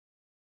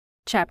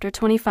Chapter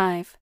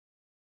 25.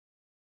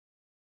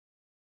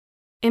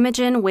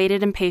 Imogen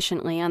waited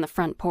impatiently on the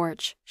front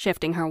porch,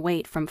 shifting her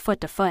weight from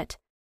foot to foot.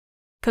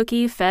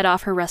 Cookie fed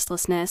off her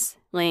restlessness,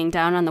 laying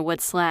down on the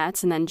wood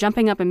slats and then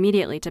jumping up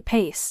immediately to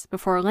pace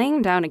before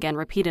laying down again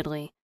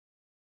repeatedly.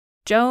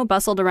 Jo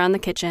bustled around the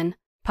kitchen,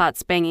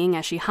 pots banging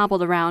as she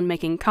hobbled around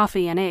making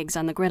coffee and eggs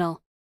on the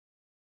griddle.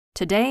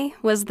 Today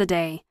was the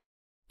day.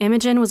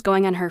 Imogen was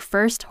going on her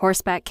first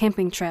horseback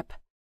camping trip.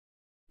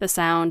 The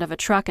sound of a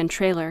truck and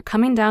trailer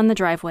coming down the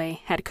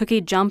driveway had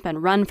Cookie jump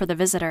and run for the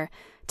visitor,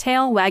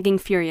 tail wagging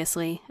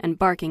furiously and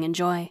barking in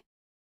joy.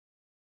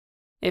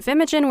 If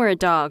Imogen were a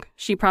dog,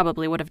 she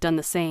probably would have done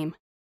the same.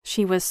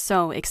 She was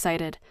so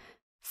excited.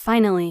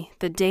 Finally,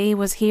 the day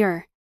was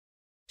here.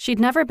 She'd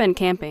never been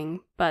camping,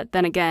 but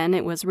then again,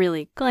 it was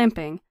really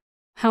glamping.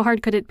 How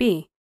hard could it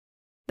be?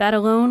 That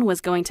alone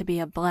was going to be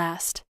a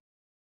blast.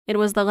 It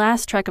was the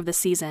last trek of the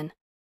season.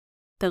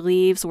 The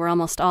leaves were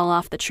almost all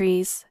off the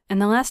trees,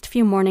 and the last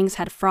few mornings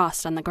had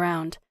frost on the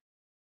ground.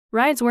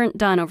 Rides weren't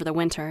done over the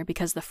winter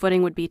because the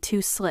footing would be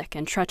too slick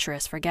and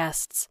treacherous for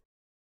guests.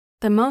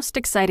 The most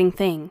exciting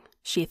thing,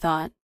 she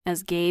thought,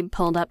 as Gabe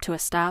pulled up to a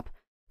stop,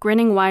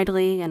 grinning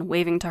widely and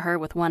waving to her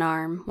with one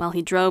arm while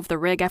he drove the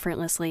rig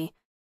effortlessly,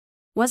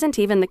 wasn't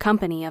even the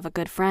company of a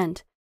good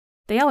friend.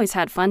 They always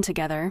had fun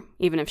together,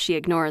 even if she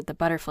ignored the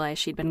butterflies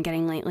she'd been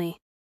getting lately.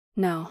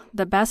 No,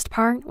 the best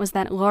part was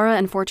that Laura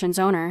and Fortune's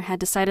owner had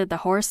decided the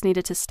horse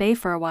needed to stay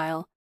for a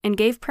while and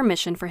gave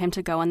permission for him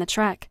to go on the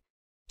trek.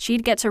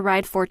 She'd get to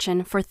ride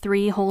Fortune for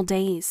 3 whole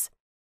days.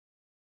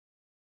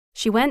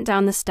 She went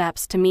down the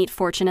steps to meet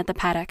Fortune at the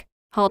paddock,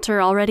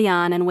 halter already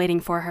on and waiting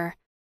for her.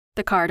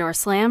 The car door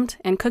slammed,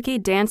 and Cookie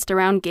danced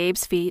around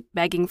Gabe's feet,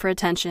 begging for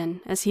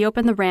attention as he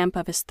opened the ramp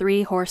of his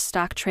 3-horse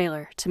stock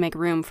trailer to make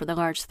room for the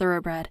large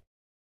thoroughbred.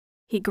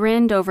 He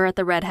grinned over at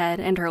the redhead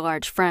and her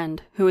large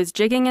friend, who was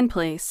jigging in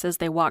place as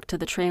they walked to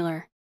the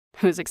trailer.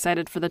 Who's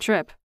excited for the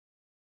trip?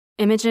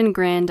 Imogen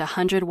grinned a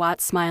 100-watt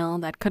smile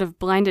that could have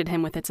blinded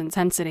him with its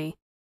intensity.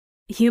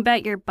 You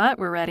bet your butt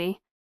we're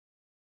ready.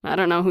 I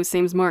don't know who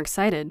seems more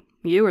excited,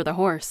 you or the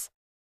horse.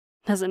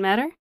 Does it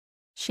matter?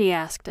 She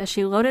asked as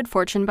she loaded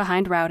Fortune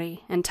behind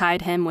Rowdy and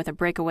tied him with a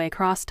breakaway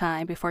cross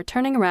tie before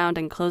turning around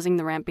and closing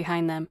the ramp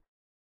behind them.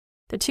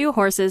 The 2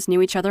 horses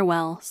knew each other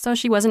well, so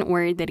she wasn't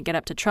worried they'd get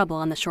up to trouble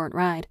on the short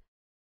ride.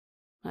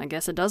 I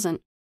guess it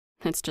doesn't.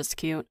 It's just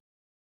cute.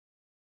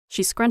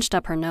 She scrunched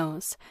up her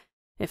nose.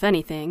 If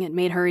anything, it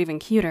made her even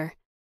cuter.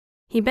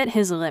 He bit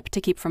his lip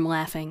to keep from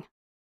laughing.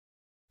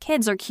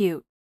 Kids are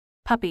cute.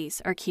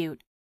 Puppies are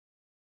cute.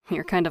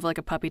 You're kind of like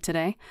a puppy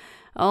today,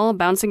 all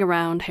bouncing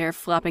around, hair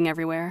flopping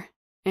everywhere,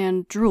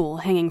 and drool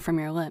hanging from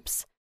your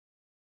lips.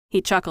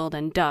 He chuckled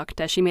and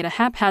ducked as she made a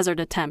haphazard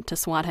attempt to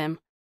swat him.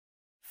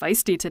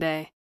 Feisty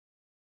today.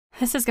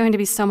 This is going to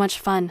be so much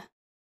fun.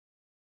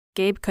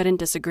 Gabe couldn't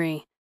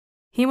disagree.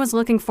 He was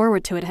looking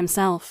forward to it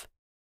himself.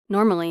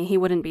 Normally, he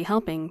wouldn't be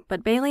helping,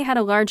 but Bailey had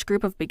a large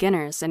group of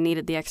beginners and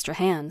needed the extra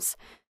hands.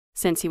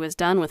 Since he was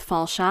done with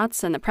fall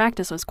shots and the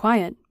practice was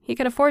quiet, he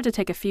could afford to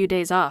take a few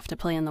days off to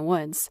play in the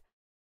woods.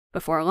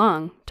 Before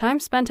long, time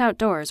spent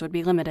outdoors would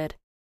be limited.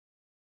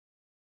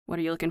 What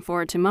are you looking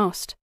forward to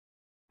most?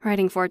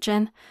 Riding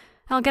Fortune.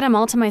 I'll get him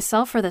all to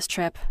myself for this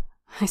trip.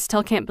 I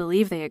still can't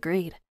believe they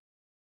agreed.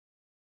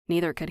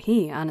 Neither could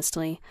he,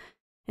 honestly.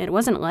 It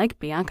wasn't like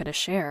Bianca to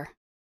share.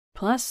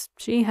 Plus,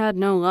 she had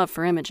no love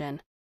for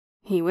Imogen.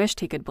 He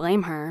wished he could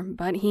blame her,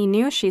 but he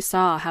knew she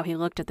saw how he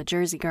looked at the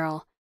Jersey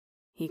girl.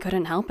 He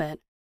couldn't help it.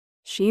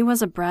 She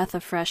was a breath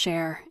of fresh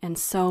air and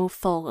so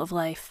full of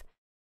life.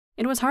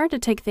 It was hard to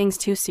take things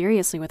too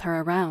seriously with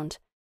her around,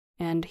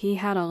 and he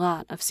had a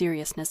lot of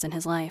seriousness in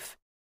his life.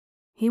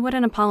 He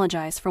wouldn't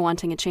apologize for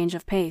wanting a change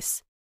of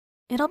pace.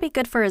 It'll be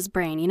good for his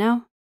brain, you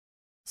know?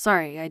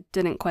 Sorry, I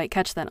didn't quite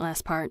catch that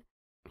last part.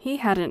 He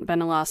hadn't been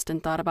lost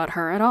in thought about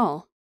her at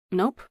all.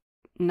 Nope,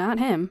 not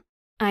him.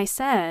 I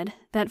said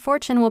that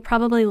Fortune will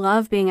probably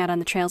love being out on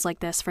the trails like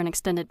this for an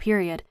extended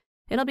period.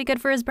 It'll be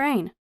good for his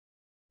brain.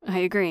 I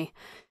agree.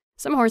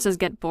 Some horses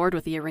get bored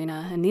with the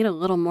arena and need a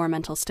little more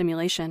mental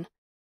stimulation.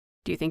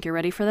 Do you think you're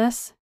ready for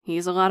this?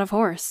 He's a lot of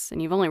horse,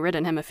 and you've only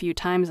ridden him a few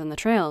times on the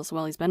trails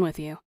while he's been with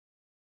you.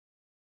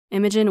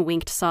 Imogen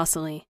winked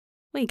saucily.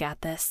 We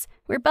got this.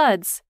 We're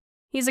buds.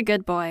 He's a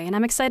good boy, and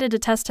I'm excited to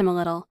test him a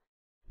little.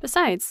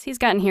 Besides, he's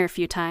gotten here a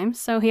few times,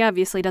 so he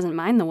obviously doesn't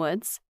mind the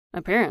woods.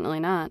 Apparently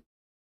not.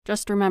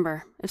 Just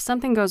remember, if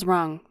something goes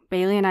wrong,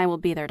 Bailey and I will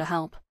be there to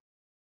help.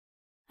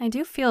 I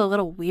do feel a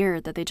little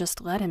weird that they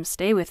just let him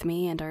stay with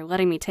me and are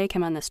letting me take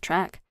him on this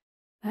trek.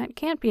 That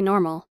can't be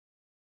normal.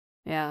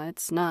 Yeah,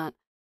 it's not.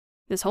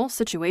 This whole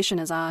situation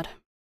is odd.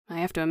 I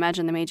have to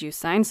imagine they made you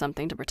sign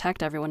something to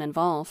protect everyone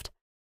involved.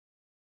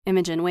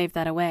 Imogen waved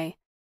that away.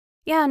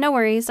 Yeah, no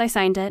worries, I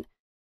signed it.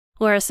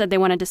 Laura said they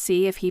wanted to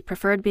see if he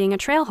preferred being a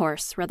trail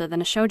horse rather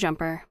than a show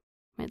jumper.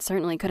 It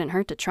certainly couldn't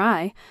hurt to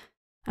try.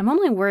 I'm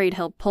only worried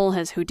he'll pull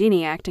his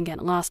Houdini act and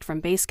get lost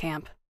from base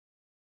camp.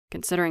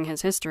 Considering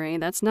his history,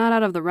 that's not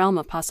out of the realm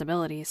of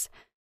possibilities.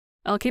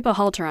 I'll keep a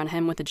halter on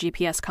him with a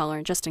GPS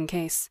collar just in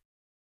case.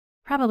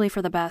 Probably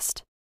for the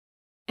best.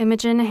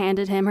 Imogen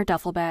handed him her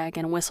duffel bag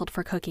and whistled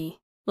for Cookie,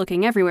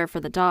 looking everywhere for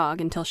the dog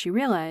until she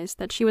realized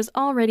that she was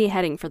already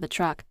heading for the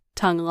truck,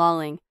 tongue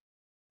lolling.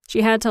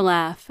 She had to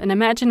laugh and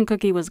imagine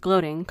Cookie was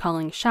gloating,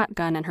 calling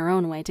shotgun in her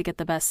own way to get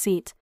the best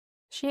seat.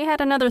 She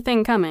had another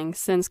thing coming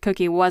since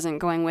Cookie wasn't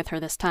going with her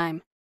this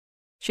time.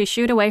 She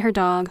shooed away her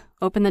dog,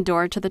 opened the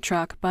door to the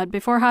truck, but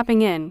before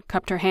hopping in,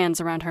 cupped her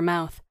hands around her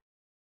mouth.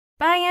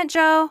 "Bye, Aunt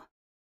Jo!"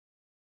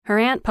 Her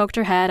aunt poked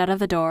her head out of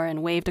the door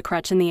and waved a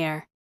crutch in the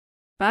air.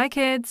 "Bye,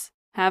 kids.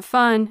 Have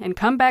fun and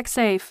come back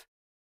safe."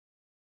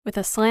 With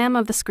a slam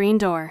of the screen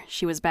door,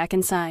 she was back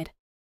inside.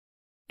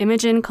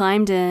 Imogen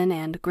climbed in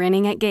and,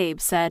 grinning at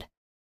Gabe, said,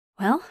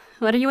 "Well,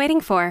 what are you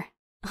waiting for?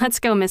 Let's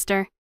go,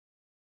 mister."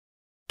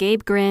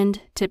 Gabe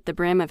grinned, tipped the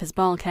brim of his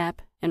ball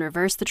cap, and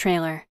reversed the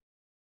trailer.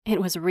 It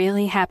was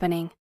really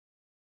happening.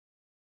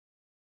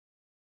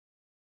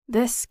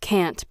 This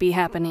can't be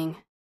happening,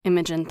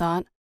 Imogen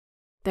thought.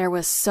 There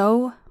was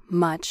so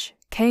much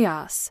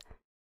chaos.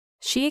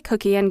 She,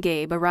 Cookie, and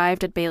Gabe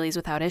arrived at Bailey's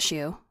without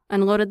issue,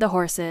 unloaded the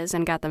horses,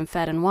 and got them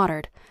fed and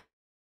watered.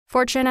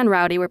 Fortune and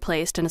Rowdy were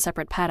placed in a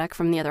separate paddock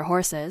from the other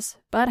horses,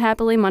 but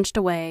happily munched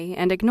away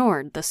and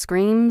ignored the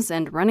screams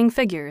and running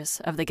figures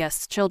of the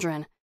guests'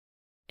 children.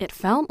 It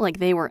felt like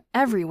they were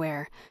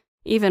everywhere,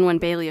 even when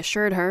Bailey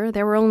assured her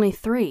there were only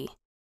 3.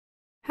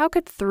 How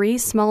could 3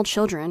 small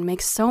children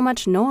make so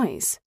much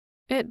noise?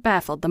 It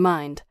baffled the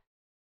mind.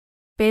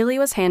 Bailey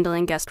was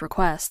handling guest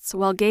requests,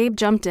 while Gabe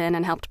jumped in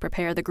and helped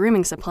prepare the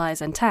grooming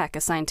supplies and tack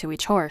assigned to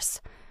each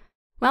horse.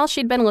 While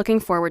she'd been looking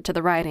forward to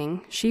the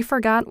riding, she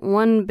forgot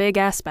one big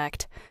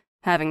aspect,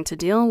 having to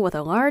deal with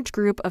a large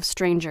group of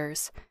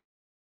strangers.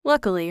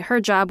 Luckily,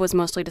 her job was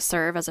mostly to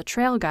serve as a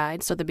trail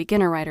guide so the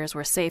beginner riders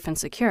were safe and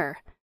secure.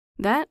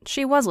 That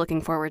she was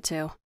looking forward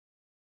to.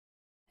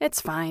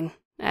 It's fine.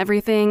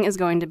 Everything is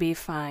going to be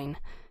fine.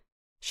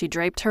 She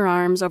draped her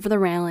arms over the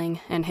railing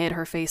and hid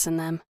her face in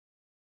them.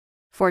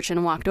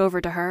 Fortune walked over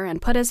to her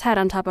and put his head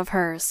on top of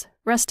hers,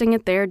 resting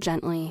it there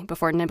gently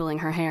before nibbling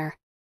her hair.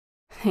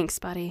 "Thanks,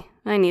 buddy.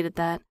 I needed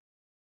that."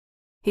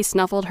 He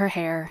snuffled her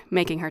hair,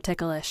 making her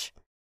ticklish.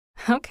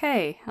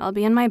 "Okay, I'll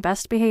be in my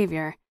best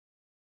behavior."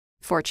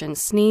 Fortune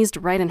sneezed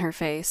right in her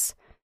face.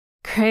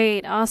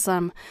 "Great,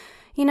 awesome.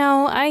 You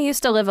know, I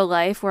used to live a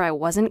life where I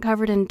wasn't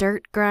covered in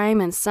dirt,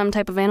 grime, and some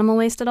type of animal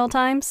waste at all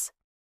times."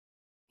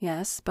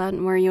 "Yes, but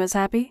were you as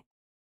happy?"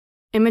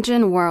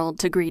 Imogen whirled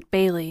to greet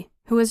Bailey,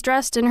 who was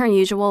dressed in her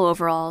usual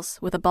overalls,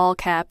 with a ball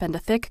cap and a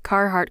thick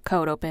Carhartt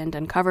coat opened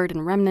and covered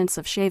in remnants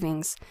of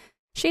shavings.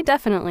 She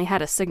definitely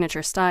had a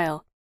signature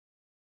style.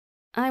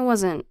 "I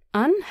wasn't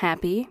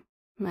unhappy,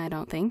 I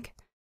don't think."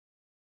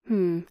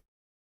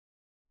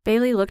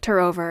 Bailey looked her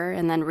over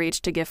and then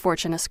reached to give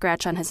Fortune a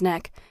scratch on his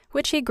neck,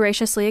 which he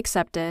graciously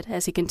accepted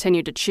as he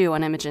continued to chew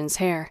on Imogen's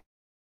hair.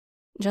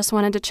 "Just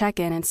wanted to check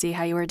in and see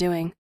how you were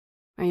doing.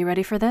 Are you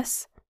ready for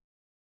this?"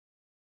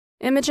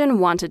 Imogen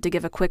wanted to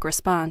give a quick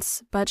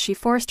response, but she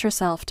forced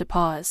herself to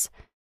pause.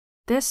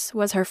 This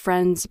was her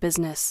friend's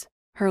business,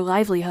 her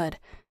livelihood.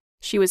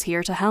 She was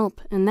here to help,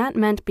 and that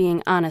meant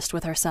being honest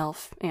with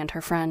herself and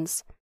her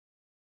friends.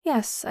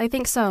 "Yes, I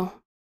think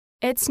so.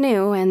 It's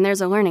new, and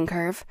there's a learning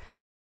curve.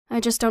 I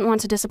just don't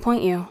want to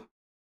disappoint you."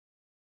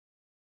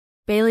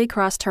 Bailey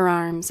crossed her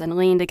arms and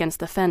leaned against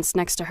the fence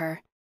next to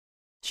her.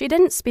 She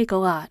didn't speak a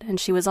lot, and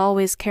she was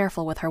always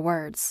careful with her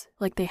words,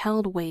 like they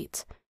held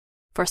weight.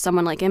 For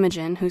someone like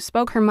Imogen, who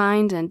spoke her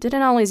mind and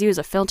didn't always use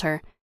a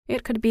filter,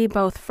 it could be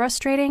both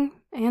frustrating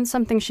and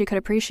something she could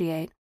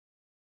appreciate.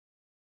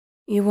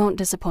 "You won't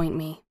disappoint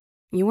me.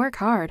 You work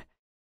hard.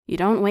 You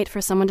don't wait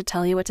for someone to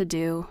tell you what to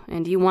do,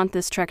 and you want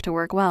this trek to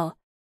work well.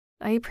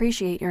 I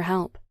appreciate your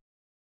help."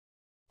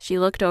 She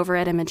looked over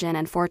at Imogen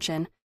and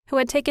Fortune, who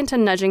had taken to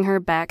nudging her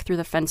back through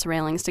the fence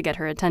railings to get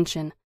her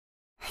attention.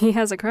 "He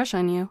has a crush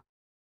on you."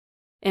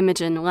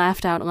 Imogen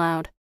laughed out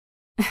loud.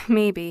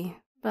 "Maybe,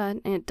 but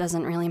it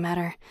doesn't really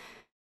matter.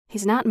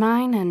 He's not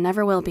mine and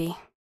never will be.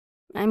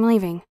 I'm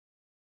leaving."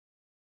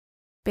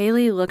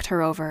 Bailey looked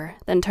her over,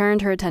 then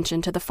turned her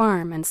attention to the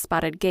farm and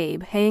spotted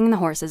Gabe haying the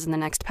horses in the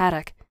next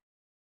paddock.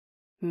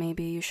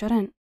 "Maybe you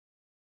shouldn't."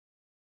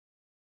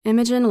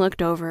 Imogen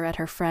looked over at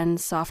her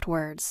friend's soft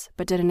words,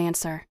 but didn't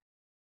answer.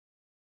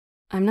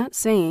 "I'm not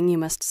saying you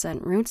must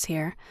set roots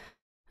here.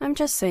 I'm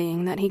just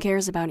saying that he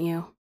cares about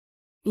you.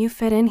 You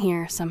fit in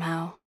here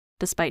somehow,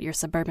 despite your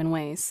suburban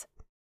ways."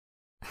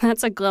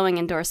 "That's a glowing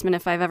endorsement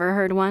if I've ever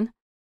heard one,"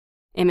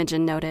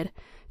 Imogen noted,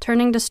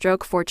 turning to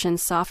stroke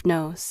Fortune's soft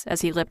nose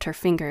as he lipped her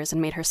fingers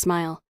and made her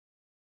smile.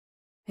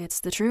 "It's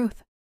the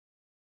truth.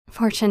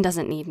 Fortune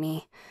doesn't need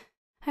me.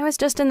 I was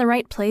just in the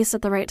right place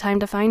at the right time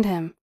to find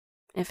him.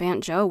 If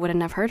Aunt Jo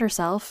wouldn't have hurt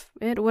herself,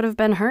 it would have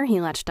been her he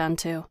latched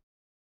onto."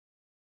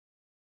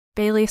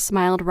 Bailey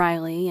smiled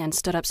wryly and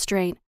stood up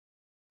straight.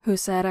 "Who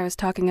said I was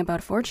talking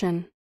about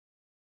Fortune?"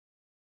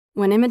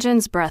 When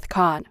Imogen's breath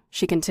caught,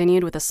 she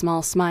continued with a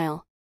small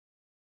smile.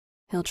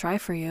 "He'll try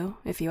for you,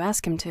 if you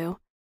ask him to.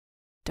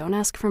 Don't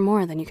ask for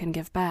more than you can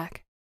give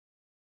back."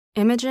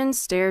 Imogen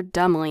stared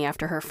dumbly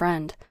after her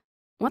friend.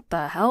 What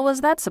the hell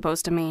was that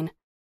supposed to mean?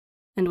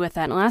 And with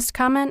that last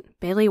comment,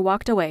 Bailey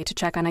walked away to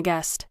check on a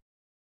guest.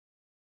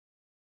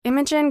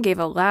 Imogen gave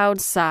a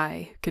loud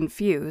sigh,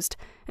 confused,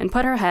 and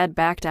put her head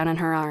back down in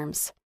her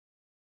arms.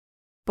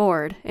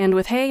 Bored, and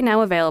with hay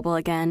now available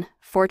again,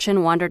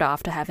 Fortune wandered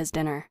off to have his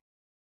dinner.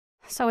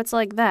 "So it's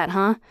like that,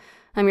 huh?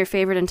 I'm your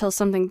favorite until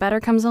something better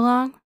comes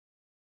along?"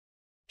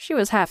 She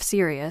was half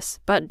serious,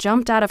 but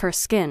jumped out of her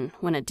skin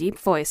when a deep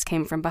voice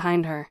came from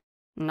behind her.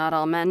 "Not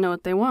all men know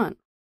what they want."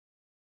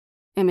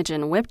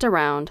 Imogen whipped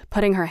around,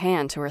 putting her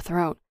hand to her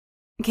throat.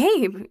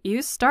 "Gabe,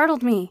 you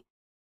startled me."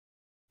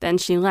 Then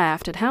she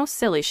laughed at how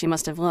silly she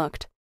must have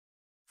looked.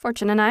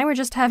 "Fortune and I were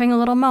just having a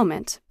little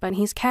moment, but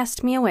he's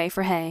cast me away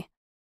for hay."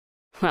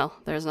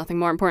 "Well, there's nothing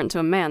more important to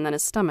a man than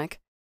his stomach."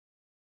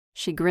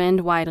 She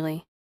grinned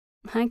widely.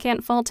 "I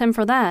can't fault him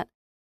for that."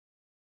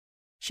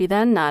 She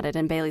then nodded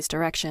in Bailey's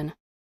direction.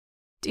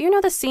 "Do you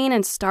know the scene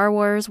in Star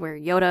Wars where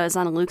Yoda is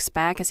on Luke's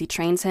back as he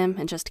trains him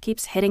and just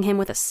keeps hitting him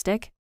with a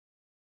stick?"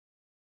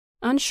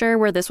 Unsure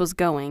where this was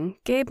going,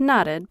 Gabe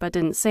nodded but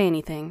didn't say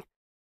anything.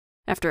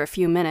 After a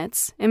few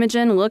minutes,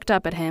 Imogen looked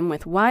up at him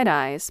with wide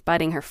eyes,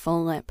 biting her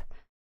full lip.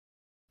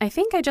 "I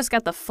think I just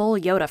got the full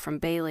Yoda from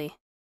Bailey."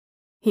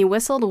 He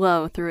whistled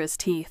low through his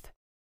teeth.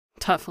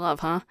 "Tough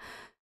love, huh?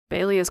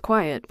 Bailey is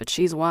quiet, but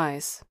she's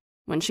wise.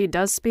 When she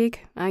does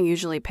speak, I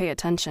usually pay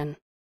attention.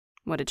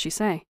 What did she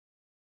say?"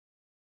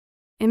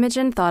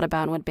 Imogen thought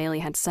about what Bailey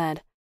had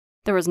said.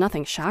 There was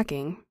nothing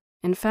shocking.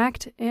 In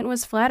fact, it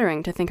was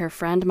flattering to think her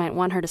friend might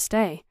want her to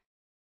stay.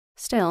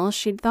 Still,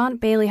 she'd thought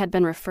Bailey had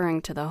been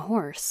referring to the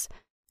horse.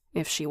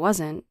 If she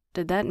wasn't,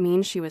 did that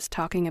mean she was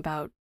talking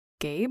about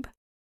Gabe?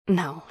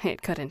 No,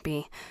 it couldn't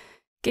be.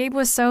 Gabe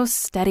was so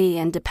steady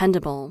and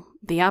dependable,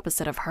 the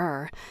opposite of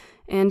her,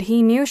 and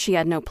he knew she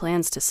had no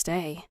plans to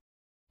stay.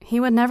 He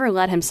would never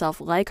let himself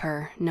like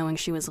her, knowing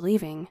she was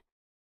leaving.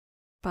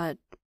 But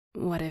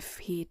what if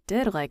he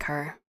did like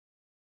her?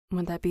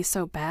 Would that be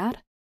so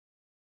bad?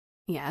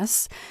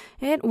 Yes,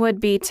 it would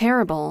be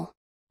terrible.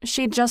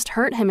 She'd just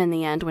hurt him in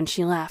the end when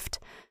she left.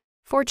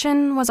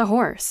 Fortune was a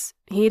horse.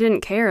 He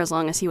didn't care as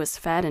long as he was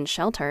fed and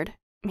sheltered.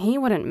 He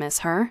wouldn't miss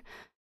her.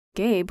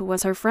 Gabe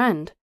was her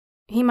friend.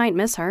 He might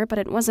miss her, but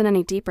it wasn't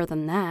any deeper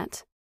than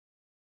that.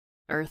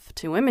 Earth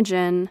to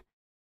Imogen.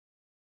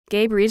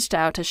 Gabe reached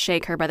out to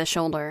shake her by the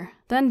shoulder,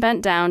 then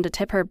bent down to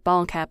tip her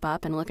ball cap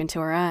up and look into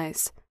her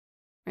eyes.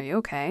 "Are you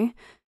okay?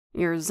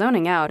 You're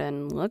zoning out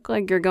and look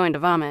like you're going to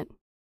vomit."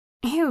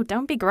 "Ew,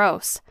 don't be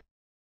gross."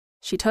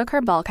 She took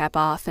her ball cap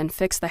off and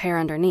fixed the hair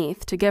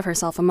underneath to give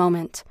herself a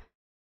moment.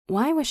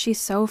 Why was she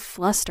so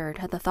flustered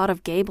at the thought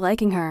of Gabe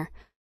liking her?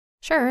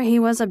 Sure, he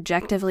was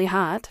objectively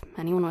hot,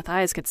 anyone with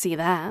eyes could see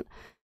that,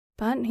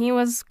 but he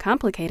was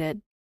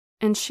complicated,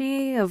 and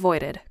she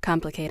avoided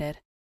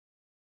complicated.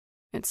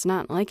 "It's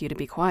not like you to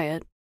be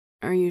quiet.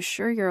 Are you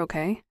sure you're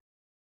okay?"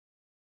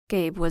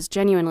 Gabe was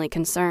genuinely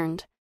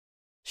concerned.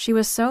 She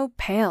was so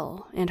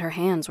pale, and her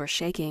hands were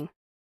shaking.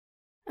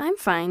 "I'm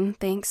fine,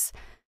 thanks.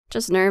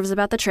 Just nerves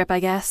about the trip, I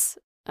guess.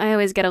 I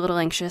always get a little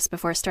anxious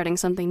before starting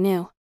something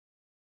new."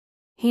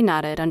 He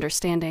nodded,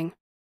 understanding.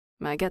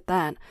 "I get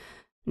that.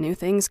 New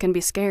things can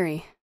be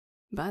scary,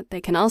 but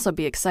they can also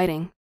be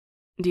exciting.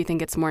 Do you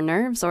think it's more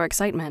nerves or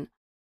excitement?"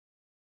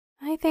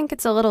 "I think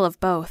it's a little of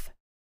both,"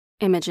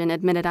 Imogen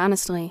admitted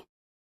honestly.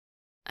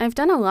 "I've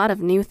done a lot of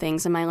new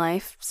things in my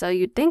life, so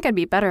you'd think I'd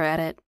be better at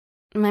it.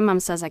 My mom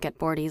says I get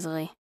bored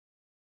easily."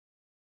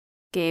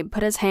 Gabe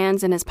put his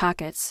hands in his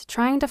pockets,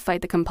 trying to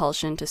fight the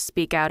compulsion to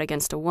speak out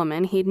against a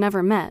woman he'd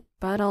never met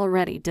but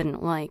already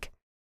didn't like.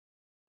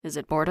 "Is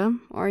it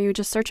boredom, or are you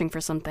just searching for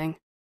something?"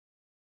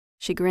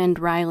 She grinned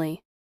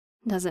wryly.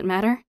 "Does it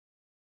matter?"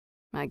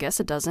 "I guess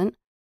it doesn't.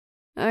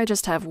 I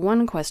just have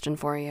one question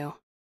for you."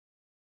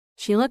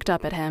 She looked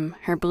up at him,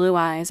 her blue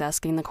eyes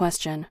asking the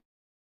question.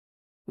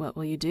 "What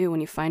will you do when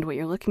you find what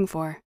you're looking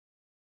for?"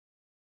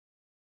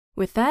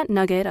 With that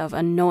nugget of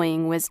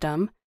annoying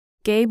wisdom,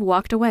 Gabe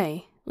walked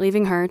away,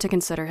 leaving her to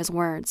consider his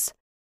words.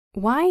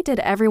 Why did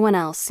everyone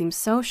else seem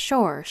so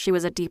sure she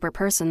was a deeper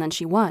person than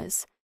she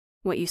was?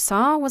 What you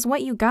saw was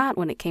what you got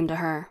when it came to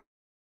her.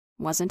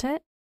 Wasn't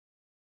it?